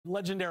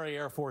Legendary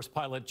Air Force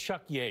pilot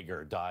Chuck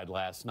Yeager died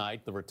last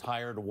night. The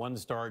retired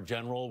one-star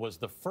general was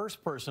the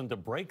first person to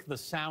break the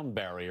sound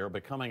barrier,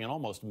 becoming an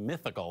almost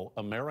mythical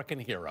American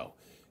hero.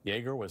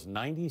 Yeager was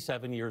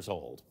 97 years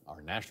old.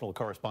 Our national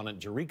correspondent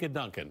Jericka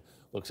Duncan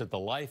looks at the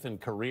life and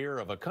career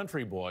of a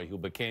country boy who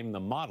became the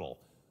model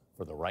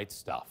for the right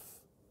stuff.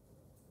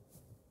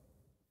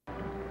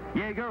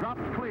 Yeager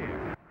drops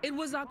clear. It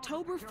was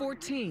October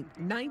 14,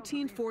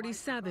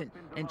 1947,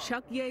 and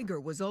Chuck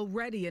Yeager was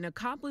already an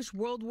accomplished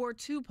World War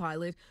II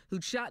pilot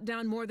who'd shot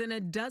down more than a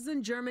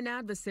dozen German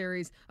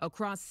adversaries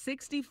across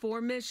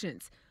 64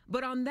 missions.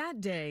 But on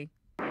that day,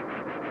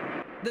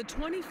 the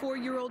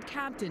 24-year-old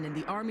captain in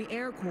the Army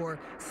Air Corps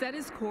set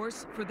his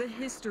course for the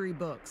history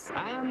books.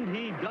 And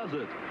he does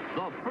it.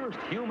 The first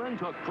human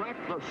to crack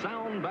the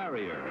sound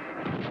barrier.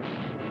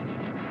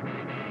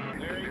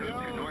 There he goes.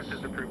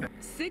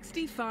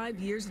 65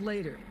 years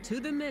later, to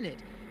the minute,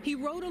 he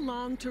rode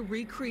along to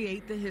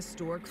recreate the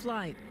historic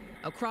flight.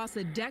 Across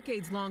a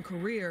decades-long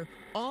career,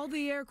 all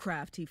the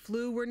aircraft he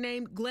flew were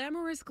named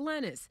Glamorous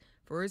Glennis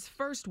for his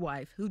first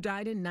wife, who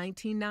died in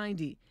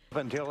 1990.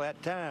 Until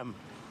that time,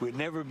 we'd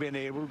never been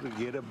able to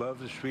get above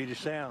the speed of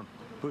sound,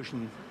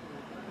 pushing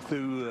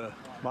through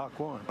Mach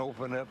 1,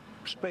 open up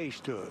space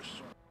to us.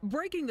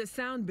 Breaking the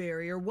sound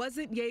barrier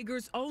wasn't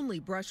Yeager's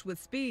only brush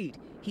with speed.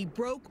 He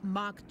broke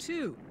Mach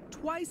 2,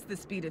 twice the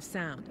speed of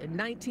sound, in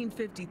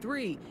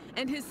 1953,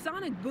 and his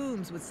sonic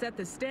booms would set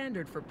the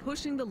standard for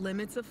pushing the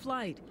limits of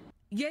flight.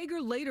 Yeager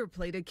later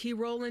played a key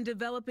role in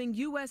developing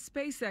U.S.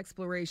 space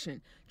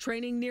exploration,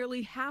 training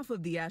nearly half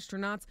of the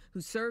astronauts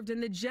who served in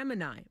the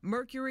Gemini,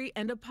 Mercury,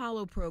 and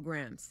Apollo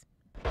programs.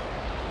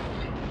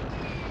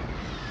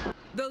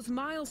 Those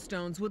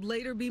milestones would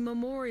later be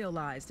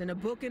memorialized in a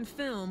book and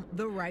film,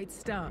 The Right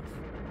Stuff.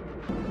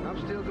 I'm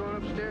still going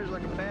upstairs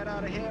like a bat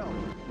out of hell.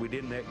 We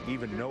didn't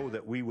even know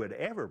that we would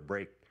ever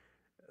break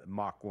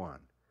Mach 1.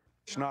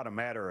 It's not a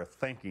matter of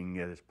thinking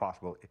it is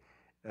possible.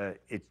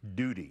 It's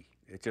duty.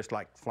 It's just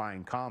like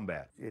flying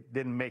combat. It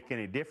didn't make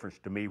any difference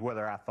to me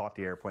whether I thought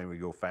the airplane would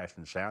go fast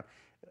and sound.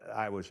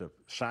 I was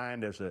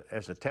assigned as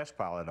a test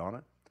pilot on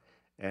it,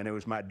 and it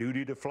was my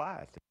duty to fly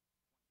it.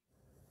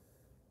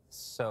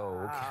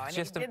 So, and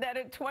you did that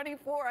at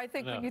 24. I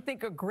think when you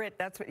think of grit,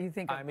 that's what you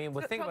think of. I mean,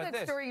 well, think tell about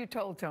that this. story you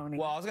told, Tony.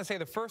 Well, I was going to say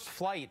the first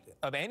flight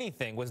of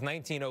anything was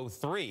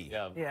 1903.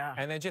 Yeah.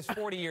 And then just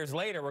 40 years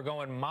later, we're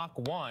going Mach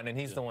 1, and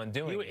he's the one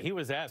doing it. He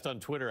was asked on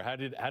Twitter, how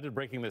did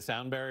breaking the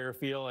sound barrier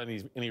feel? And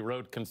he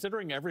wrote,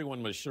 considering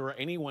everyone was sure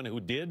anyone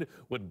who did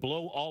would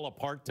blow all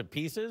apart to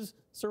pieces,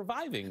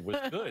 surviving was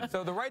good.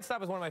 So The Right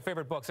Stuff is one of my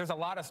favorite books. There's a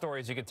lot of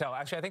stories you could tell.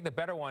 Actually, I think the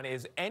better one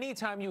is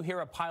anytime you hear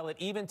a pilot,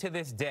 even to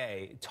this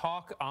day,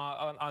 talk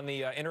on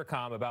the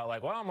intercom about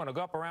like, well, I'm going to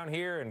go up around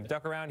here and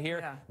duck around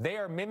here. They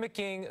are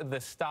mimicking the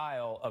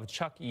style of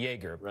Chuck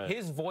Yeager. Right.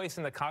 His voice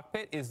in the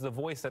cockpit is the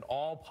voice that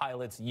all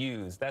pilots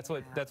use. That's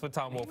what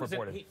Tom Wolfe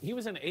reported. He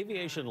was an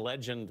aviation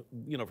legend,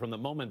 you know, from the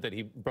moment that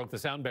he broke the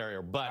sound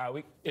barrier.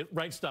 But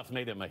Right Stuff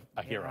made him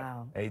a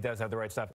hero. He does have The Right Stuff.